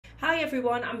Hi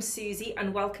everyone, I'm Suzy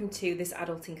and welcome to This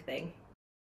Adulting Thing.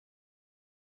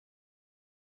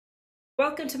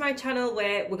 Welcome to my channel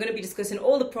where we're going to be discussing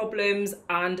all the problems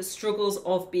and struggles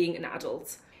of being an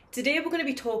adult. Today we're going to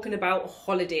be talking about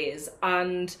holidays,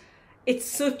 and it's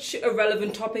such a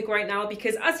relevant topic right now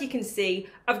because, as you can see,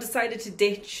 I've decided to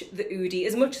ditch the Oodie.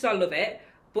 As much as I love it,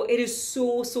 but it is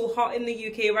so hot in the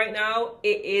UK right now.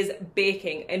 It is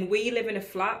baking, and we live in a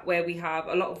flat where we have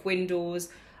a lot of windows,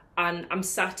 and I'm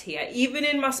sat here even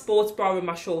in my sports bra and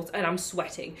my shorts and I'm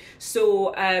sweating.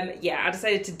 So yeah, I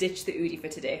decided to ditch the Oodie for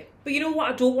today. But you know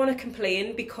what, I don't want to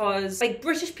complain because like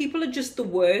British people are just the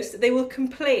worst. They will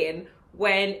complain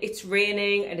when it's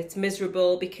raining and it's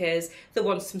miserable because they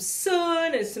want some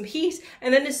sun and some heat,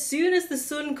 and then as soon as the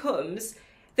sun comes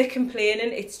they're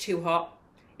complaining it's too hot.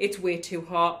 It's way too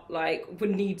hot, like we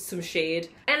need some shade.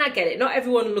 And I get it, not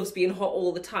everyone loves being hot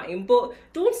all the time, but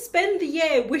don't spend the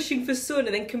year wishing for sun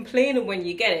and then complaining when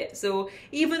you get it. So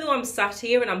even though I'm sat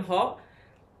here and I'm hot,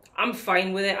 I'm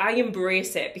fine with it. I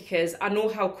embrace it because I know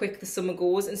how quick the summer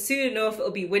goes, and soon enough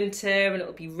it'll be winter and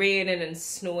it'll be raining and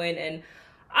snowing, and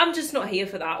I'm just not here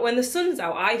for that. When the sun's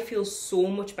out, I feel so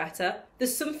much better.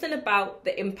 There's something about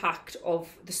the impact of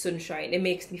the sunshine. It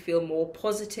makes me feel more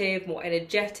positive, more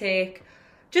energetic,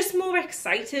 just more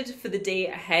excited for the day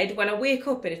ahead. When I wake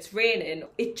up and it's raining,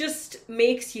 it just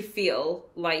makes you feel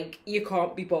like you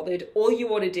can't be bothered. All you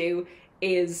want to do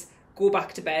is go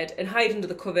back to bed and hide under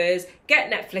the covers, get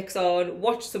Netflix on,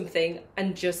 watch something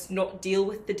and just not deal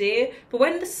with the day. But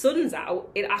when the sun's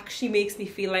out, it actually makes me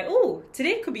feel like, oh,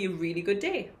 today could be a really good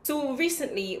day. So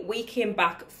recently we came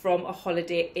back from a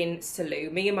holiday in Salou.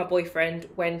 Me and my boyfriend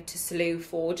went to Salou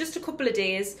for just a couple of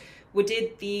days. We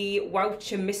did the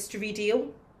voucher mystery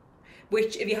deal,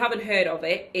 which, if you haven't heard of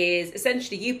it, is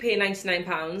essentially you pay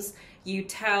 £99, you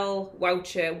tell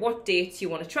Voucher what dates you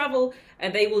want to travel,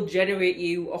 and they will generate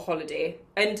you a holiday.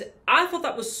 And I thought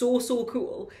that was so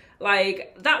cool.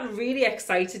 Like, that really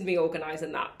excited me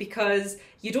organising that, because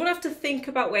you don't have to think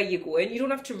about where you're going, you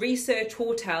don't have to research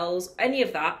hotels, any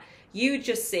of that. You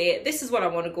just say, this is what I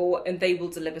want to go, and they will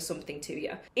deliver something to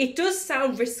you. It does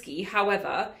sound risky,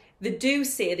 however, they do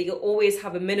say that you'll always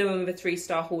have a minimum of a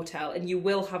 3-star hotel and you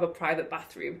will have a private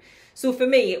bathroom. So for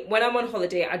me, when I'm on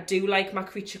holiday, I do like my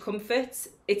creature comforts.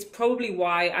 It's probably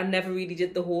why I never really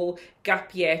did the whole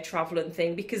gap year traveling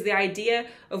thing, because the idea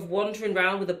of wandering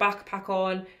around with a backpack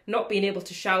on, not being able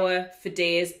to shower for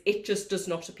days, it just does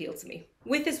not appeal to me.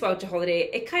 With this voucher holiday,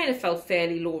 it kind of felt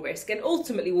fairly low risk, and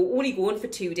ultimately we're only going for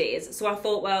 2 days. So I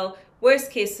thought, well,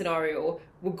 worst case scenario,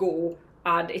 we'll go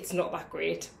and it's not that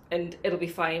great and it'll be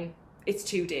fine. It's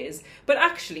 2 days. But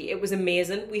actually it was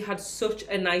amazing. We had such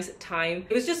a nice time.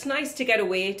 It was just nice to get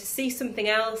away, to see something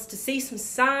else, to see some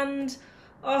sand,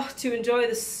 to enjoy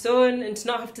the sun and to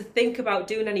not have to think about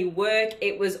doing any work.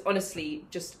 It was honestly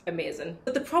just amazing.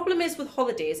 But the problem is with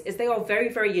holidays is they are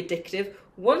very addictive.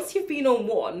 Once you've been on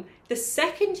one, the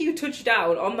second you touch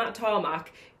down on that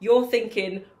tarmac, you're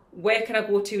thinking, where can I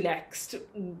go to next?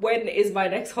 When is my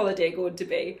next holiday going to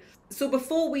be? So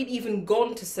before we'd even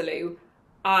gone to Salou,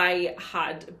 I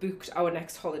had booked our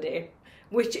next holiday,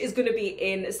 which is going to be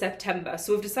in September.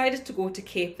 So we've decided to go to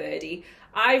Cape Verde.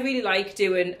 I really like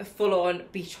doing a full-on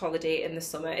beach holiday in the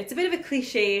summer. It's a bit of a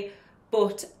cliche,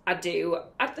 but I do.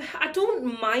 I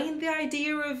don't mind the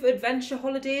idea of adventure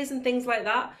holidays and things like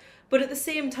that. But at the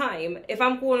same time, if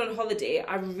I'm going on holiday,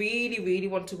 I really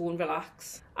want to go and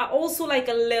relax. I also like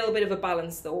a little bit of a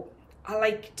balance though. I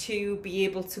like to be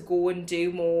able to go and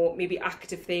do more maybe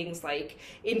active things, like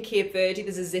in Cape Verde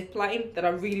there's a zip line that I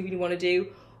really want to do,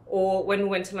 or when we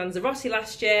went to Lanzarote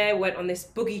last year, went on this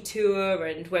buggy tour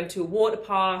and went to a water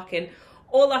park and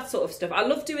all that sort of stuff. I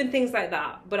love doing things like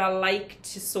that, but I like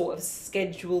to sort of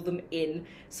schedule them in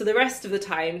so the rest of the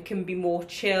time can be more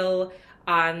chill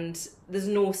and there's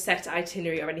no set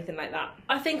itinerary or anything like that.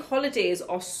 I think holidays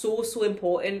are so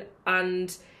important,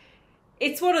 and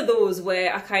it's one of those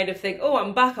where I kind of think, oh,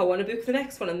 I'm back, I want to book the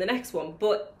next one and the next one.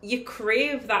 But you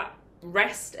crave that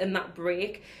rest and that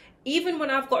break. Even when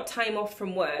I've got time off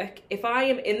from work, if I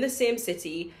am in the same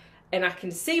city and I can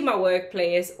see my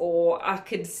workplace or I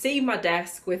can see my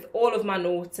desk with all of my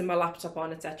notes and my laptop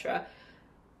on, etc.,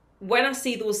 when I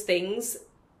see those things,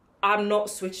 I'm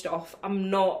not switched off. I'm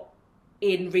not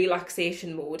in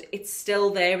relaxation mode. It's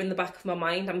still there in the back of my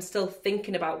mind. I'm still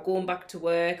thinking about going back to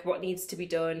work, what needs to be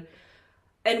done.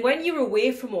 And when you're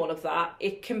away from all of that,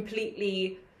 it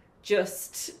completely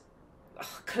just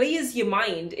clears your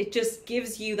mind. It just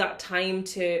gives you that time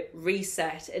to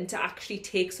reset and to actually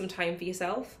take some time for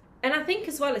yourself. And I think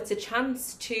as well, it's a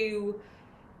chance to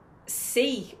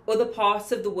see other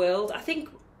parts of the world. I think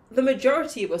the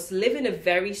majority of us live in a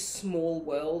very small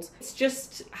world. It's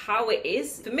just how it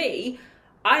is. For me,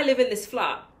 I live in this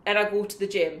flat and I go to the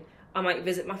gym. I might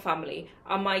visit my family.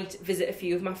 I might visit a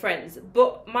few of my friends.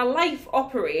 But my life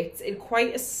operates in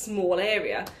quite a small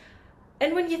area.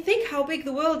 And when you think how big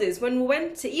the world is, when we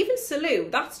went to even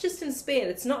Salou, that's just in Spain,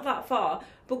 it's not that far,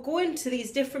 but going to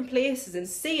these different places and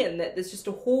seeing that there's just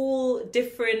a whole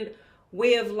different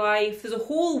way of life, there's a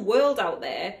whole world out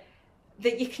there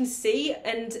that you can see,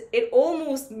 and it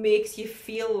almost makes you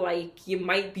feel like you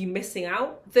might be missing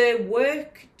out. The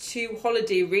work to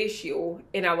holiday ratio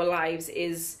in our lives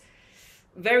is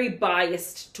very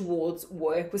biased towards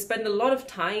work. We spend a lot of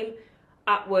time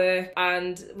at work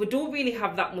and we don't really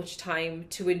have that much time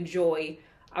to enjoy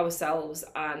ourselves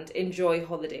and enjoy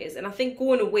holidays. And I think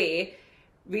going away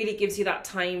really gives you that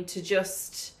time to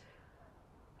just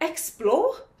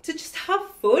explore, to just have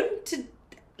fun, to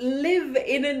live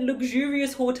in a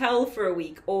luxurious hotel for a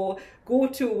week or go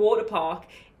to a water park.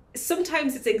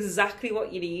 Sometimes it's exactly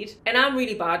what you need. And I'm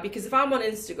really bad because if I'm on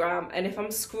Instagram and if I'm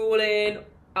scrolling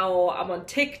or I'm on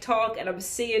TikTok and I'm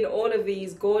seeing all of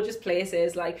these gorgeous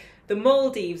places like the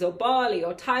Maldives or Bali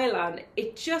or Thailand,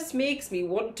 it just makes me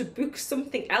want to book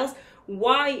something else.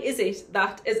 Why is it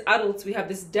that as adults we have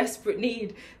this desperate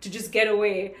need to just get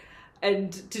away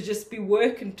and to just be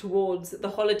working towards the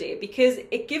holiday? Because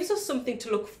it gives us something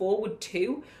to look forward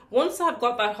to. Once I've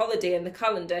got that holiday in the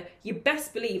calendar, you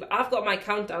best believe I've got my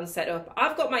countdown set up.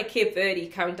 I've got my Cape Verde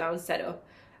countdown set up.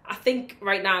 I think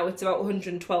right now it's about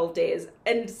 112 days.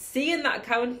 And seeing that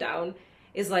countdown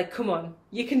is like, come on,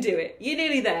 you can do it. You're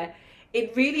nearly there.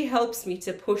 It really helps me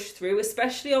to push through,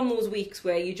 especially on those weeks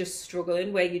where you're just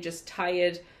struggling, where you're just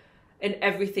tired and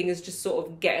everything is just sort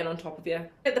of getting on top of you.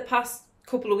 The past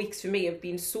couple of weeks for me have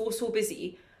been so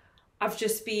busy. I've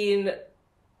just been,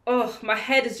 my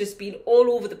head has just been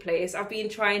all over the place. I've been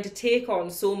trying to take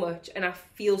on so much and I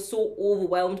feel so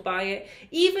overwhelmed by it.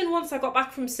 Even once I got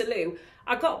back from Salou,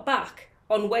 I got back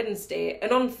on Wednesday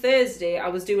and on Thursday I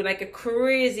was doing like a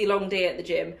crazy long day at the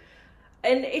gym.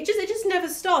 And it just never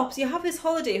stops. You have this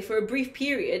holiday for a brief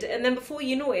period and then before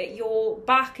you know it, you're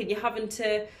back and you're having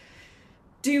to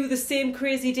do the same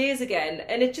crazy days again,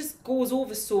 and it just goes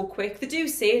over so quick. They do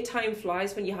say time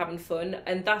flies when you're having fun,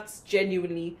 and that's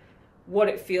genuinely what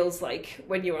it feels like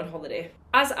when you're on holiday.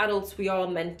 As adults, we are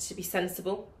meant to be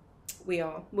sensible. We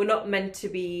are. We're not meant to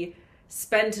be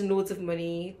spending loads of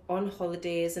money on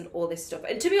holidays and all this stuff.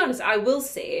 And to be honest, I will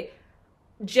say,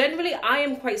 generally I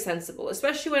am quite sensible,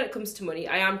 especially when it comes to money.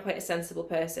 I am quite a sensible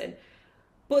person.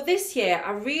 But this year,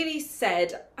 I really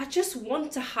said, I just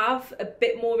want to have a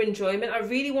bit more enjoyment. I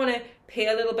really want to pay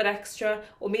a little bit extra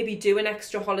or maybe do an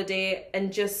extra holiday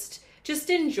and just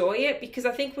enjoy it, because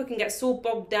I think we can get so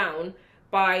bogged down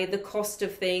by the cost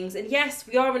of things. And yes,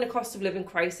 we are in a cost of living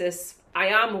crisis. I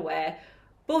am aware.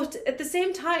 But at the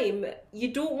same time,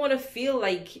 you don't want to feel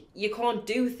like you can't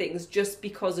do things just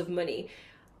because of money.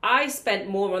 I spent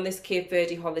more on this Cape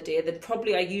Verde holiday than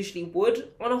probably I usually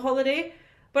would on a holiday.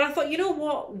 But I thought, you know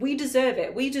what? We deserve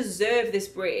it. We deserve this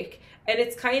break. And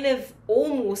it's kind of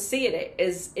almost seeing it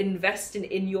as investing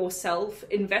in yourself,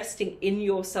 investing in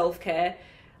your self-care.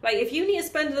 Like if you need to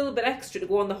spend a little bit extra to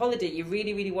go on the holiday you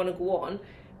really want to go on,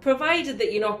 provided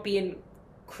that you're not being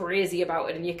crazy about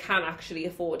it and you can actually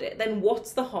afford it, then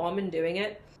what's the harm in doing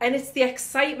it? And it's the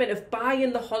excitement of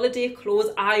buying the holiday clothes.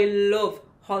 I love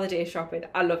holiday shopping.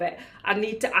 I love it. I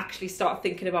need to actually start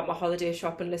thinking about my holiday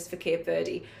shopping list for Cape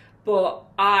Verde. But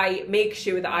I make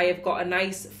sure that I have got a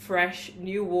nice, fresh,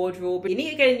 new wardrobe. You need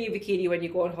to get a new bikini when you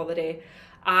go on holiday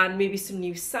and maybe some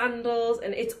new sandals,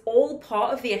 and it's all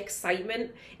part of the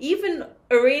excitement. Even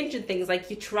arranging things like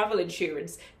your travel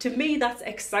insurance, to me that's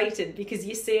exciting, because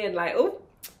you're saying like, oh,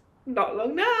 not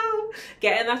long now,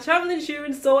 getting that travel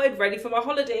insurance sorted, ready for my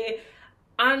holiday.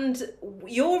 And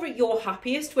you're at your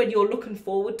happiest when you're looking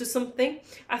forward to something.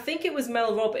 I think it was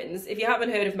Mel Robbins. If you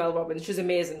haven't heard of Mel Robbins, she's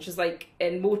amazing. She's like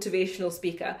a motivational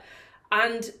speaker.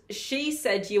 And she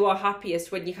said you are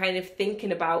happiest when you're kind of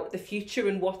thinking about the future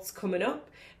and what's coming up,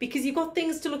 because you've got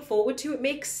things to look forward to. It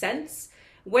makes sense.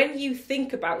 When you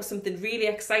think about something really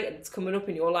exciting that's coming up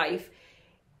in your life,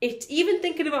 even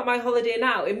thinking about my holiday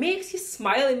now, it makes you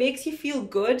smile, it makes you feel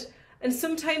good. And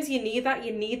sometimes you need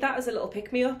that as a little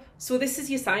pick-me-up. So this is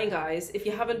your sign, guys. If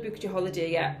you haven't booked your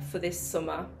holiday yet for this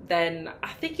summer, then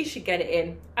I think you should get it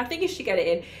in. I think you should get it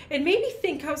in. And maybe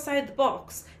think outside the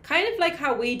box. Kind of like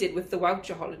how we did with the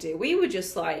voucher holiday. We were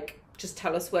just like, just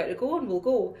tell us where to go and we'll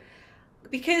go.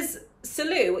 Because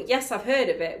Salou, yes, I've heard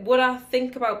of it. Would I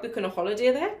think about booking a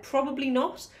holiday there? Probably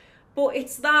not. But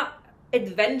it's that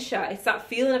adventure. It's that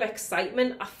feeling of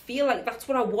excitement. I feel like that's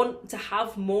what I want to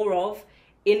have more of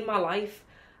in my life.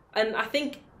 And I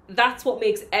think that's what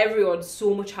makes everyone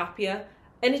so much happier.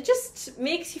 And it just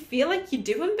makes you feel like you're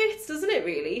doing bits, doesn't it,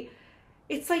 really?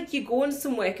 It's like you're going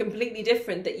somewhere completely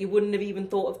different that you wouldn't have even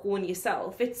thought of going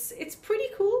yourself. It's pretty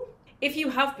cool. If you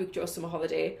have booked your summer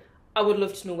holiday, I would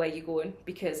love to know where you're going,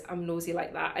 because I'm nosy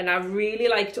like that. And I really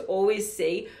like to always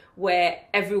see where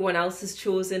everyone else has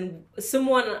chosen.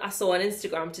 Someone I saw on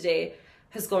Instagram today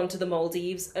has gone to the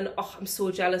Maldives, and oh, I'm so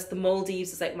jealous. The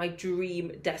Maldives is like my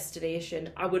dream destination.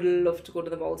 I would love to go to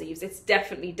the Maldives. It's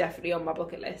definitely on my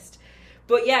bucket list.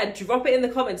 But yeah, drop it in the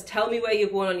comments. Tell me where you're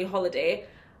going on your holiday,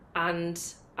 and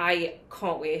I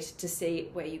can't wait to see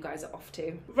where you guys are off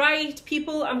to. Right,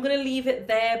 people, I'm going to leave it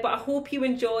there, but I hope you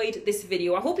enjoyed this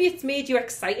video. I hope it's made you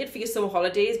excited for your summer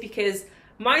holidays, because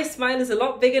my smile is a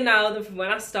lot bigger now than from when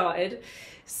I started.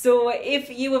 So if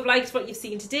you have liked what you've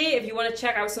seen today, if you want to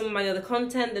check out some of my other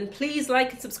content, then please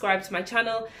like and subscribe to my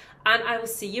channel, and I will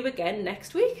see you again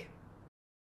next week.